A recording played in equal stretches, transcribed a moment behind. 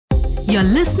You're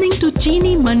listening to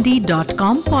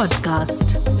ChiniMandi.com podcast.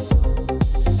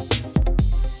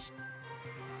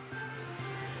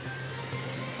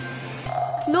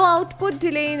 Low output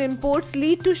delay in imports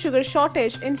lead to sugar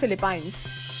shortage in Philippines.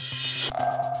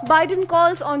 Biden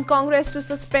calls on Congress to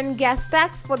suspend gas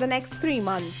tax for the next 3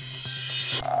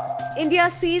 months. India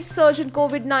sees surge in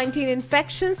COVID-19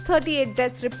 infections, 38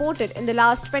 deaths reported in the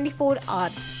last 24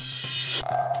 hours.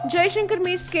 Jaishankar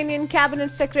meets Kenyan cabinet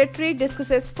secretary,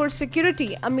 discusses food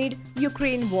security amid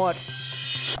Ukraine war.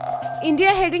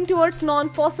 India heading towards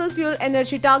non-fossil fuel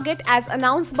energy target as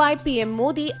announced by PM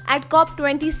Modi at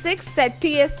COP26, said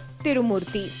TS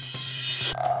Tirumurti.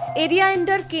 Area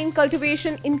under cane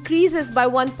cultivation increases by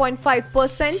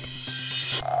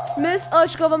 1.5%. Mills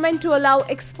urge government to allow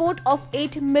export of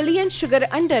 8 million sugar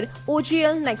under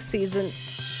OGL next season.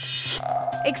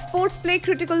 Exports play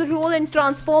critical role in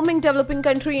transforming developing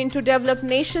country into developed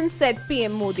nation, said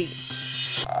PM Modi.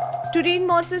 To read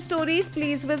more stories,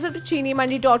 please visit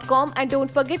ChiniMandi.com and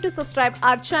don't forget to subscribe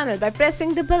our channel by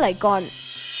pressing the bell icon.